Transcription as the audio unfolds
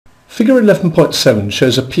Figure 11.7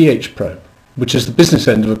 shows a pH probe, which is the business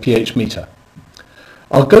end of a pH meter.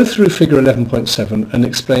 I'll go through figure 11.7 and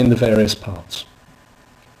explain the various parts.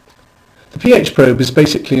 The pH probe is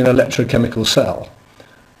basically an electrochemical cell,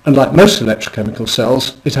 and like most electrochemical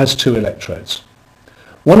cells, it has two electrodes.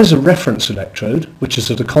 One is a reference electrode, which is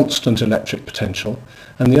at a constant electric potential,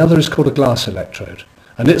 and the other is called a glass electrode,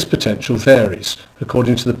 and its potential varies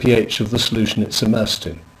according to the pH of the solution it's immersed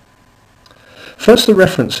in. First, the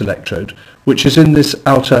reference electrode, which is in this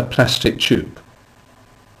outer plastic tube.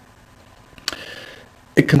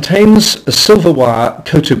 It contains a silver wire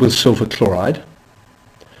coated with silver chloride,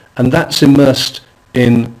 and that's immersed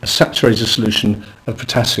in a saturated solution of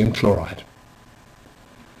potassium chloride.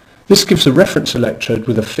 This gives a reference electrode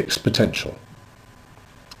with a fixed potential.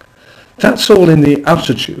 That's all in the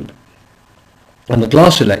outer tube, and the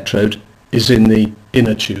glass electrode is in the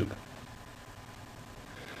inner tube.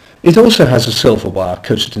 It also has a silver wire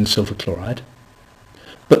coated in silver chloride,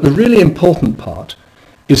 but the really important part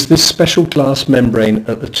is this special glass membrane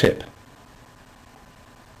at the tip.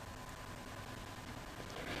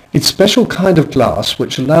 It's a special kind of glass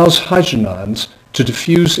which allows hydrogen ions to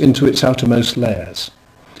diffuse into its outermost layers,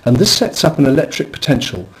 and this sets up an electric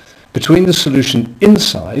potential between the solution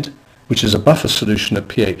inside, which is a buffer solution at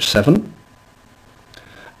pH 7,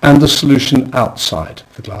 and the solution outside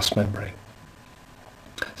the glass membrane.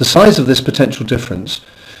 The size of this potential difference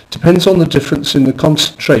depends on the difference in the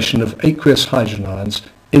concentration of aqueous hydrogen ions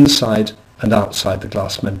inside and outside the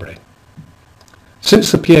glass membrane.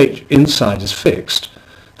 Since the pH inside is fixed,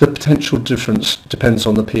 the potential difference depends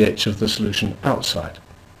on the pH of the solution outside.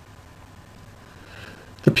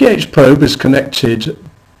 The pH probe is connected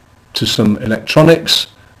to some electronics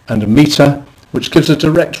and a meter, which gives a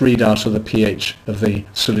direct readout of the pH of the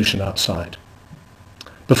solution outside.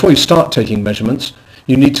 Before you start taking measurements,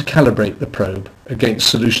 you need to calibrate the probe against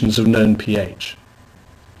solutions of known pH.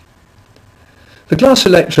 The glass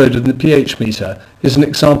electrode in the pH meter is an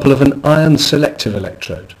example of an ion selective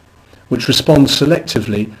electrode, which responds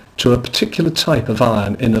selectively to a particular type of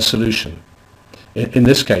ion in a solution, in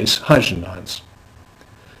this case hydrogen ions.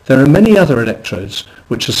 There are many other electrodes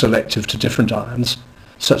which are selective to different ions,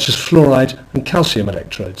 such as fluoride and calcium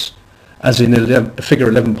electrodes, as in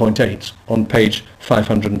figure 11.8 on page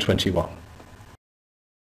 521.